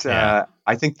in fact,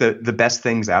 I think the best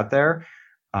things out there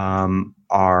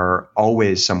are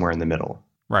always somewhere in the middle.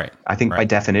 Right. I think by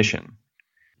definition.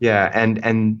 Yeah,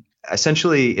 and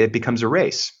essentially it becomes a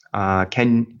race.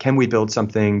 Can we build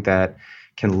something that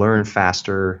can learn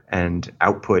faster and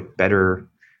output better,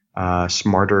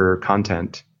 smarter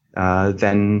content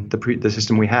than the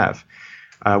system we have?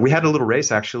 We had a little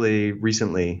race actually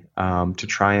recently to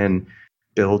try and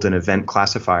build an event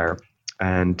classifier,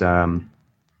 and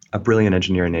a brilliant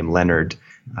engineer named Leonard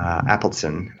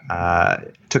Appleton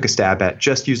took a stab at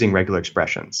just using regular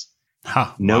expressions,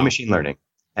 no machine learning.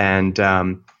 And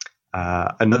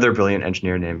another brilliant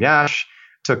engineer named Yash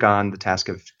took on the task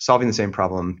of solving the same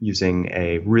problem using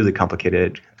a really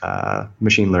complicated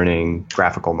machine learning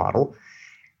graphical model.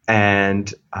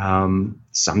 And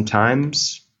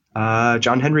sometimes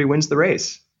John Henry wins the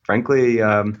race. Frankly,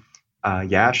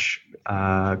 Yash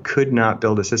could not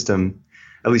build a system,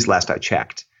 at least last I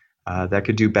checked, that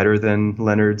could do better than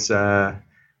Leonard's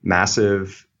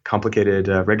massive, complicated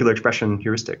regular expression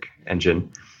heuristic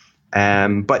engine.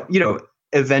 But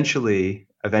eventually,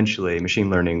 machine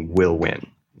learning will win.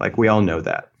 Like, we all know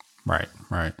that. Right.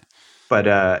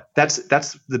 But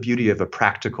that's the beauty of a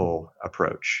practical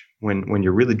approach. When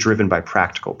you're really driven by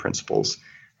practical principles,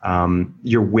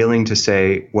 you're willing to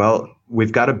say, well,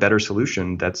 we've got a better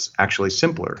solution that's actually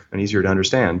simpler and easier to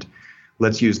understand.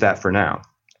 Let's use that for now.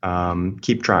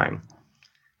 Keep trying.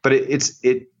 But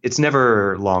it's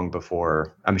never long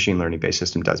before a machine learning based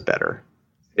system does better.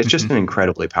 It's just an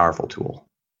incredibly powerful tool.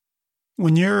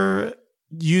 When you're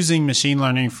using machine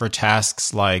learning for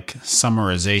tasks like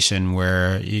summarization,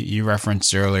 where you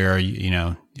referenced earlier,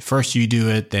 first you do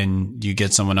it, then you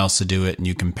get someone else to do it and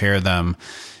you compare them.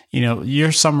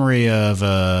 Your summary of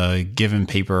a given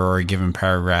paper or a given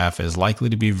paragraph is likely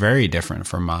to be very different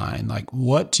from mine. Like,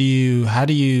 how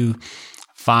do you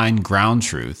find ground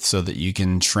truth so that you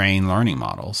can train learning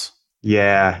models?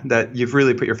 Yeah, that you've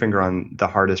really put your finger on the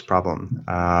hardest problem.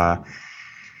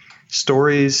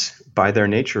 Stories, by their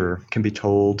nature, can be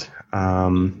told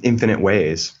infinite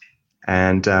ways.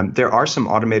 And there are some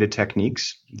automated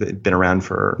techniques that have been around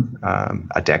for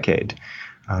a decade.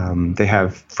 They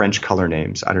have French color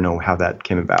names. I don't know how that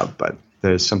came about, but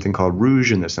there's something called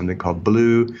rouge and there's something called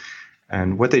blue.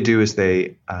 And what they do is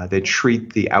they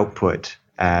treat the output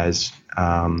as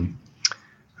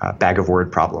bag of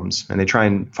word problems, and they try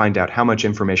and find out how much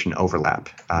information overlap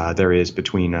there is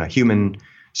between a human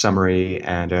summary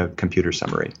and a computer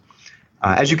summary.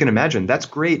 As you can imagine, that's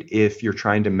great if you're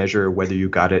trying to measure whether you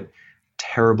got it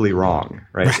terribly wrong,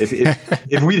 right?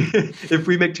 If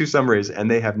we make two summaries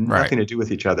and they have nothing to do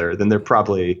with each other, then they're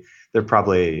probably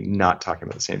not talking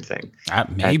about the same thing.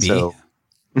 Maybe.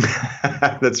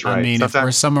 That's right. I mean, if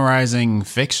we're summarizing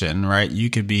fiction, right,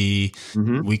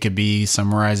 Mhm. we could be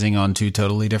summarizing on two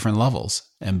totally different levels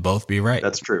and both be right.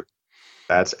 That's true.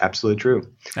 That's absolutely true.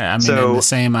 I mean, and the So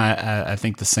same, I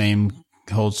think the same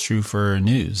holds true for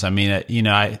news. I mean,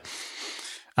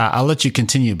 I'll let you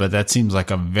continue, but that seems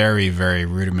like a very, very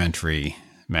rudimentary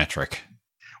metric.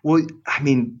 well, I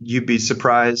mean, you'd be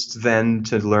surprised then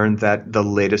to learn that the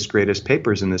latest, greatest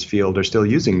papers in this field are still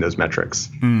using those metrics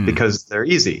because they're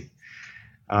easy.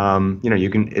 You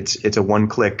can it's a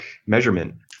one-click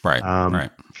measurement, Right.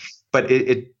 Right. but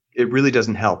it really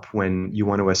doesn't help when you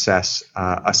want to assess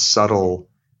a subtle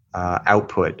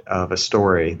output of a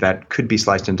story that could be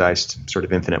sliced and diced sort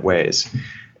of infinite ways.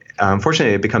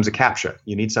 Unfortunately, it becomes a CAPTCHA.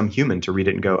 You need some human to read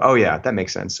it and go, "Oh yeah, that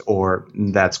makes sense," or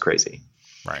 "That's crazy."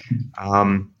 Right.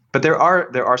 But there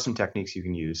are some techniques you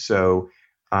can use. So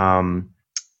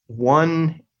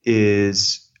one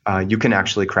is you can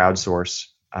actually crowdsource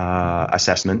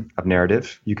assessment of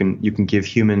narrative. You can give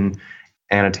human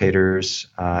annotators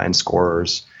and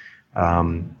scorers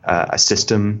a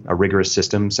system, a rigorous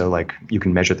system. So like you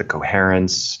can measure the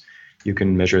coherence, you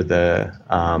can measure the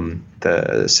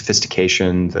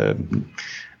sophistication, the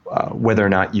whether or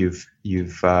not you've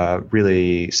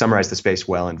really summarized the space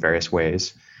well in various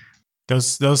ways.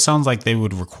 Those sounds like they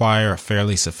would require a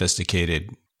fairly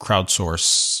sophisticated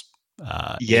crowdsource.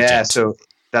 Agent. So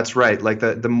that's right. Like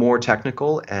the more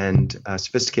technical and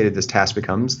sophisticated this task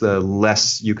becomes, the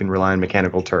less you can rely on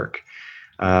Mechanical Turk.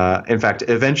 In fact,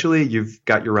 eventually you've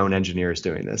got your own engineers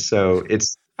doing this, so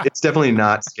it's definitely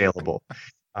not scalable.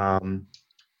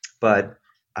 But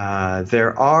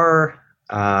there are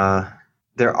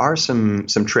some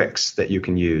tricks that you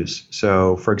can use.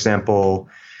 So, for example,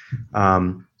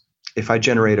 if I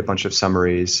generate a bunch of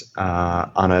summaries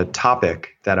on a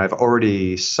topic that I've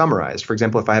already summarized, for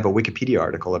example, if I have a Wikipedia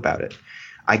article about it,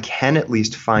 I can at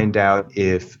least find out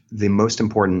if the most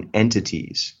important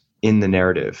entities in the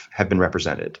narrative have been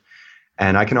represented.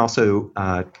 And I can also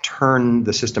turn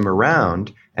the system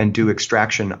around and do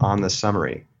extraction on the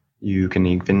summary. You can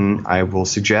even, I will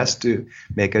suggest, to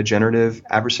make a generative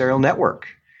adversarial network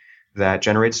that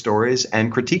generates stories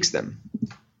and critiques them.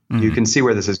 Mm-hmm. You can see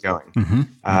where this is going. Mm-hmm.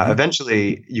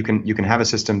 Eventually, you can have a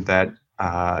system that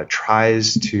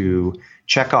tries to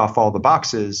check off all the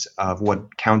boxes of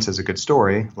what counts as a good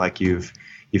story, like you've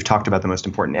talked about the most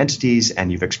important entities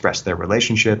and you've expressed their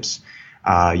relationships.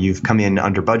 You've come in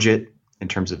under budget in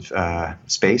terms of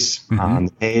space on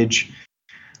the page.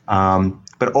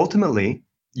 But ultimately,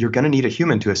 you're going to need a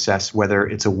human to assess whether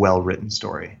it's a well-written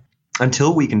story.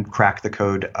 Until we can crack the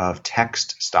code of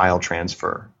text style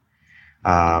transfer,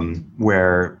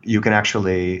 where you can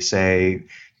actually say,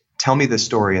 tell me the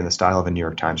story in the style of a New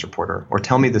York Times reporter, or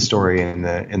tell me the story in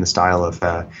the style of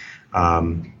a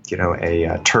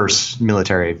terse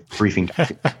military briefing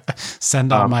document.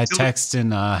 Send out my text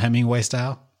in Hemingway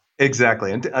style.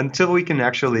 Exactly. Until we can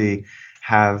actually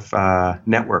have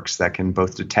networks that can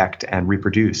both detect and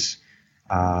reproduce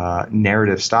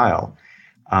narrative style,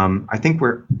 I think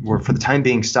we're for the time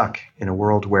being stuck in a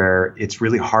world where it's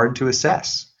really hard to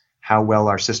assess how well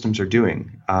our systems are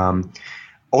doing.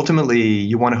 Ultimately,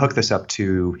 you want to hook this up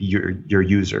to your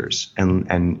users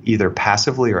and either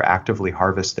passively or actively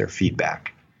harvest their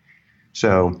feedback.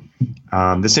 So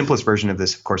the simplest version of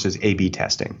this, of course, is A/B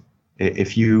testing.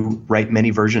 If you write many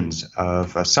versions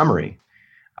of a summary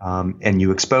and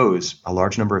you expose a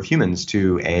large number of humans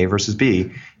to A versus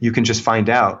B, you can just find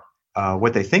out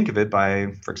what they think of it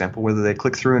by, for example, whether they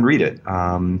click through and read it.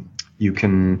 You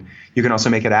can also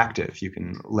make it active. You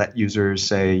can let users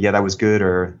say, yeah, that was good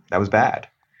or that was bad.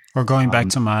 Or going back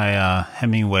to my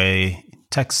Hemingway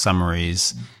text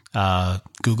summaries,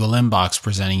 Google Inbox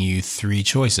presenting you 3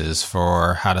 choices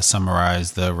for how to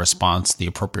summarize the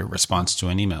appropriate response to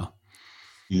an email.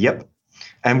 Yep.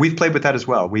 And we've played with that as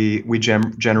well. We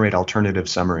generate alternative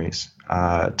summaries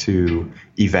to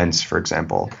events, for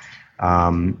example.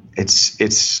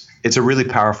 It's a really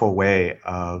powerful way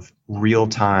of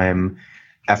real-time,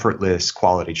 effortless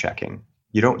quality checking.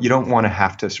 You don't want to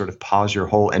have to sort of pause your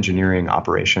whole engineering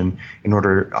operation in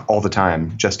order all the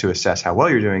time just to assess how well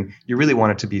you're doing. You really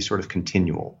want it to be sort of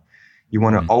continual. You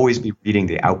want to always be reading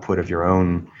the output of your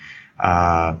own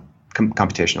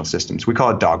computational systems. We call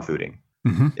it dog fooding.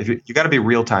 Mm-hmm. If you got to be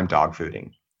real-time dog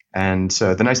fooding. And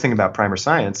so the nice thing about Primer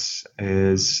Science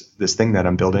is this thing that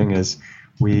I'm building is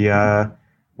we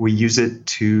use it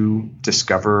to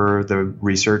discover the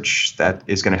research that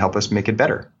is going to help us make it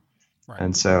better. Right.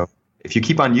 And so if you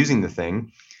keep on using the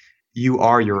thing, you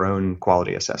are your own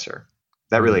quality assessor.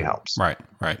 That really helps. Right.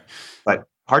 But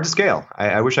hard to scale.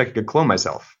 I wish I could clone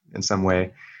myself in some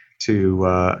way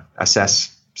to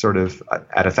assess sort of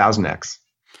at 1,000x.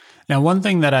 Now, one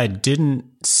thing that I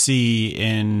didn't see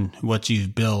in what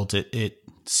you've built, it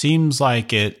seems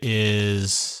like it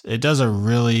does a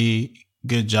really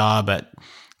good job at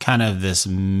kind of this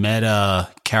meta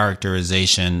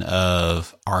characterization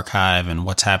of archive and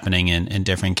what's happening in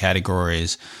different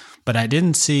categories. But I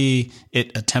didn't see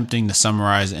it attempting to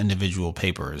summarize individual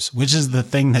papers, which is the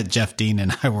thing that Jeff Dean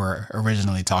and I were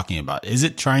originally talking about. Is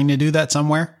it trying to do that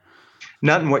somewhere?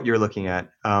 Not in what you're looking at.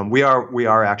 We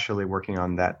are actually working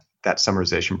on that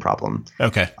summarization problem.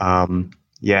 Okay.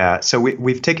 Yeah. So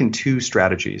we've taken two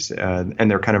strategies, and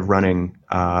they're kind of running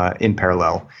in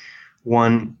parallel.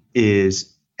 One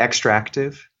is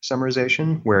extractive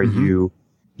summarization, where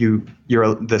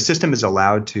the system is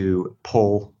allowed to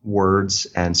pull words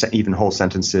and even whole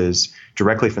sentences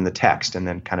directly from the text and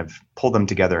then kind of pull them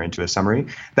together into a summary.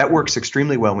 That works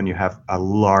extremely well when you have a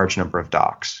large number of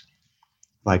docs.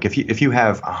 Like if you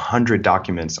have 100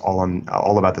 documents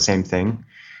all about the same thing,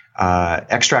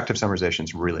 extractive summarization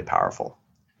is really powerful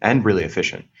and really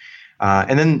efficient.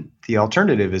 And then the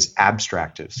alternative is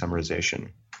abstractive summarization,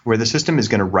 where the system is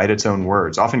going to write its own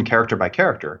words, often character by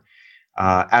character,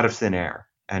 out of thin air.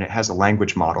 And it has a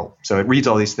language model. So it reads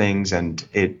all these things and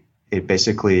it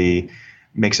basically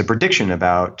makes a prediction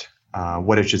about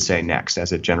what it should say next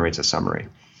as it generates a summary.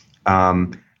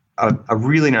 A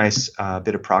really nice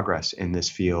bit of progress in this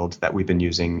field that we've been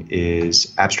using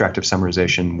is abstractive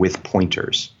summarization with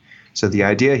pointers. So the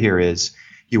idea here is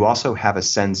you also have a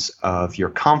sense of your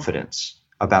confidence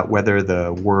about whether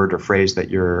the word or phrase that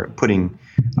you're putting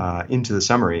into the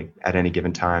summary at any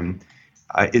given time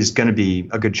is going to be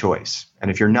a good choice.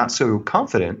 And if you're not so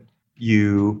confident,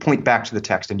 you point back to the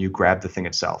text and you grab the thing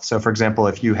itself. So, for example,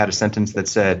 if you had a sentence that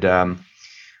said, one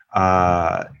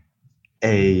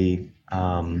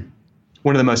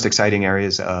of the most exciting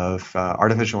areas of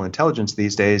artificial intelligence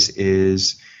these days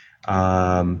is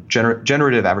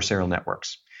generative adversarial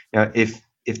networks. Now, if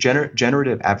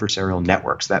generative adversarial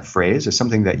networks, that phrase, is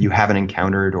something that you haven't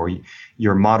encountered, or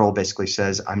your model basically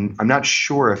says, I'm not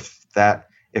sure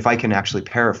if I can actually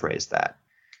paraphrase that,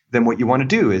 then what you want to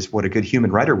do is what a good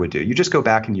human writer would do. You just go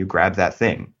back and you grab that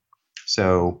thing.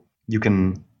 So you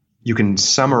can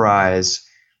summarize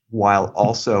while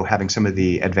also having some of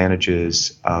the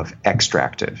advantages of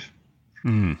extractive.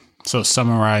 So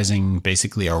summarizing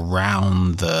basically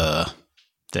around the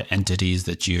entities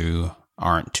that you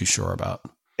aren't too sure about.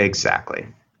 Exactly.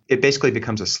 It basically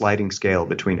becomes a sliding scale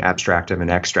between abstractive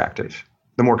and extractive.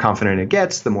 The more confident it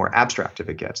gets, the more abstractive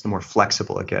it gets, the more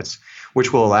flexible it gets,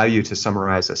 which will allow you to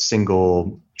summarize a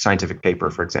single scientific paper,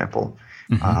 for example,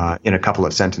 in a couple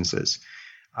of sentences.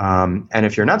 And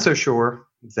if you're not so sure,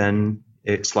 then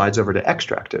it slides over to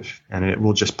extractive, and it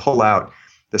will just pull out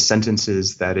the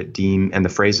sentences that it and the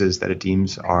phrases that it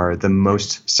deems are the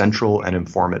most central and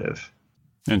informative.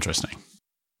 Interesting.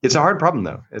 It's a hard problem,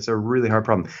 though. It's a really hard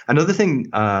problem. Another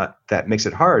thing that makes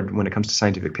it hard when it comes to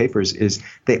scientific papers is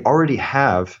they already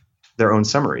have their own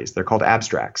summaries. They're called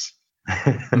abstracts.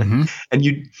 And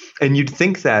you'd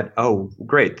think that, oh,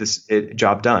 great,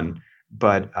 job done.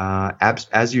 But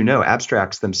as you know,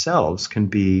 abstracts themselves can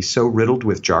be so riddled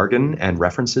with jargon and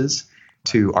references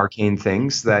to arcane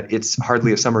things that it's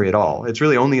hardly a summary at all. It's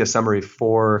really only a summary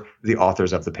for the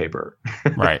authors of the paper.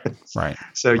 Right.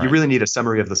 So you really need a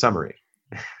summary of the summary.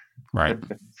 Right.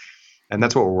 And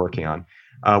that's what we're working on.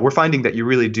 We're finding that you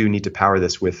really do need to power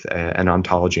this with an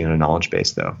ontology and a knowledge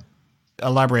base, though.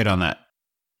 Elaborate on that.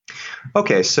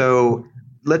 Okay, so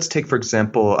let's take, for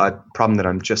example, a problem that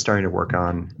I'm just starting to work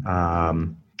on.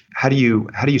 How do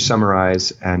you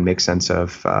summarize and make sense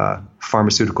of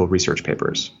pharmaceutical research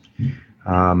papers?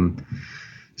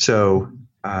 So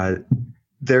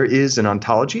there is an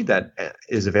ontology that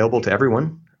is available to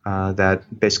everyone that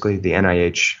basically the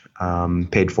NIH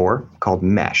paid for, called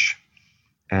MESH,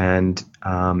 and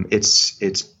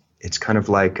it's kind of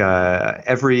like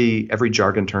every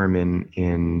jargon term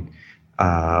in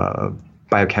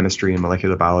biochemistry and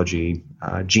molecular biology,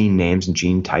 gene names and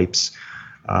gene types.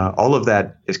 All of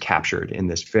that is captured in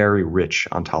this very rich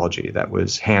ontology that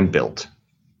was hand built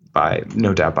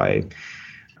no doubt by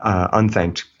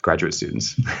unthanked graduate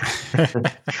students.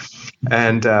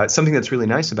 And something that's really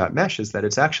nice about MESH is that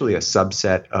it's actually a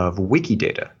subset of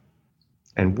Wikidata.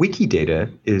 And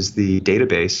Wikidata is the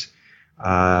database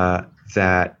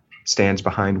that stands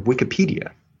behind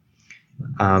Wikipedia.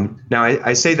 Now,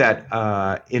 I say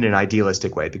that in an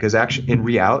idealistic way, because actually, in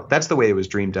reality, that's the way it was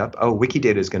dreamed up. Oh,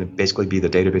 Wikidata is going to basically be the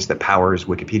database that powers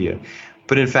Wikipedia.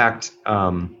 But in fact,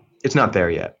 it's not there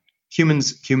yet.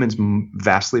 Humans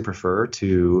vastly prefer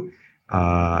to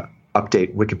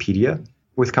update Wikipedia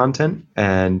with content,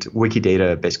 and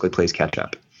Wikidata basically plays catch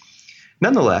up.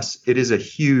 Nonetheless, it is a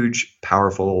huge,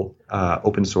 powerful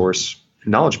open source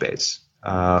knowledge base,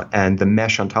 and the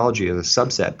mesh ontology is a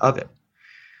subset of it.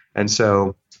 And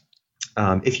so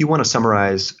if you want to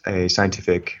summarize a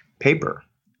scientific paper,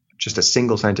 just a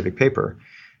single scientific paper,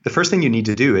 the first thing you need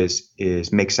to do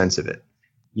is make sense of it.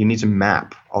 You need to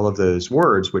map all of those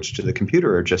words, which to the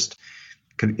computer are just,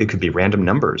 it could be random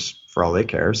numbers for all it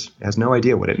cares. It has no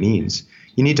idea what it means.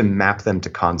 You need to map them to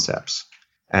concepts.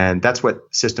 And that's what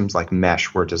systems like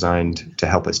Mesh were designed to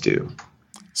help us do.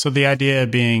 So the idea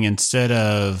being, instead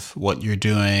of what you're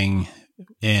doing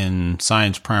in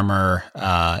Science Primer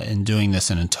and doing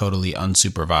this in a totally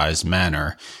unsupervised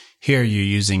manner, here you're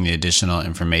using the additional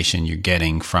information you're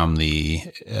getting from the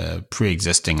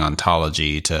pre-existing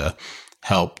ontology to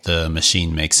help the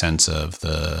machine make sense of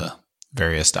the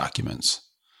various documents.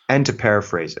 And to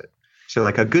paraphrase it. So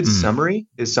like a good summary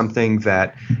is something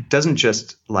that doesn't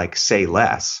just like say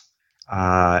less.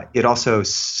 It also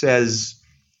says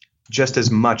just as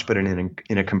much, but in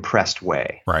a compressed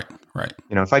way. Right.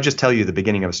 If I just tell you the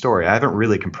beginning of a story, I haven't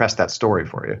really compressed that story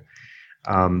for you.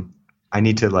 I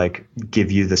need to like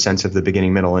give you the sense of the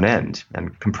beginning, middle, and end,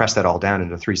 and compress that all down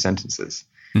into 3 sentences.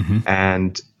 Mm-hmm.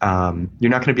 And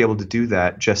you're not going to be able to do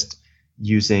that just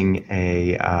using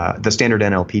the standard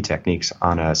NLP techniques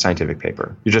on a scientific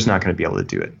paper. You're just not going to be able to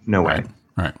do it. No way.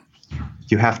 Right.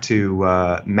 You have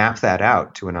to map that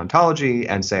out to an ontology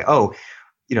and say,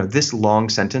 this long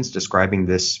sentence describing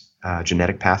this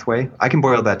genetic pathway, I can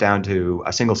boil that down to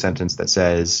a single sentence that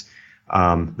says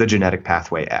the genetic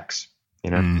pathway X.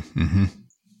 Mm-hmm.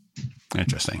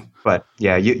 Interesting. But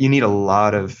yeah, you need a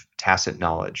lot of tacit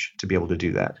knowledge to be able to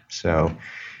do that. So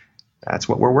that's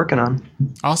what we're working on.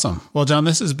 Awesome. Well, John,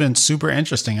 this has been super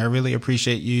interesting. I really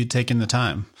appreciate you taking the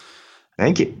time.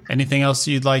 Thank you. Anything else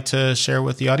you'd like to share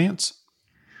with the audience?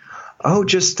 Oh,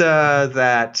 just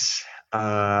that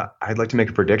I'd like to make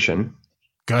a prediction.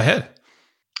 Go ahead.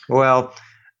 Well,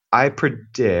 I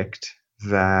predict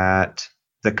that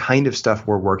the kind of stuff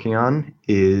we're working on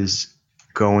is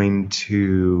going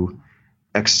to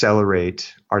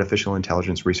accelerate artificial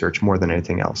intelligence research more than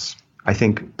anything else. I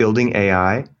think building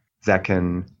AI that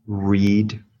can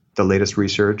read the latest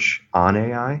research on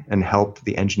AI and help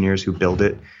the engineers who build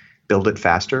it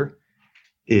faster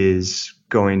is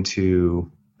going to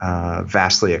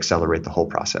vastly accelerate the whole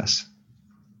process.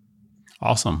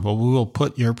 Awesome. Well, we will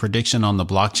put your prediction on the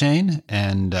blockchain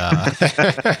and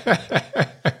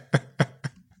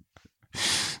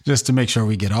just to make sure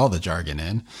we get all the jargon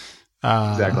in.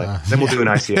 Exactly. Then we'll do an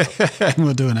ICO.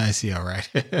 We'll do an ICO, right?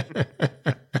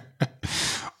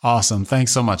 Awesome.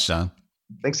 Thanks so much, John.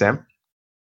 Thanks, Sam.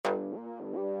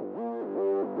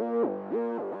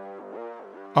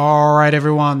 All right,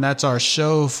 everyone. That's our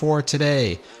show for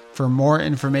today. For more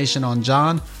information on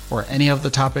John or any of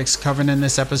the topics covered in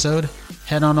this episode,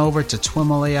 head on over to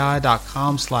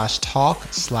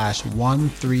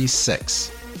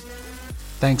twimlai.com/talk/136.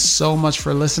 Thanks so much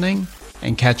for listening,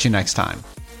 and catch you next time.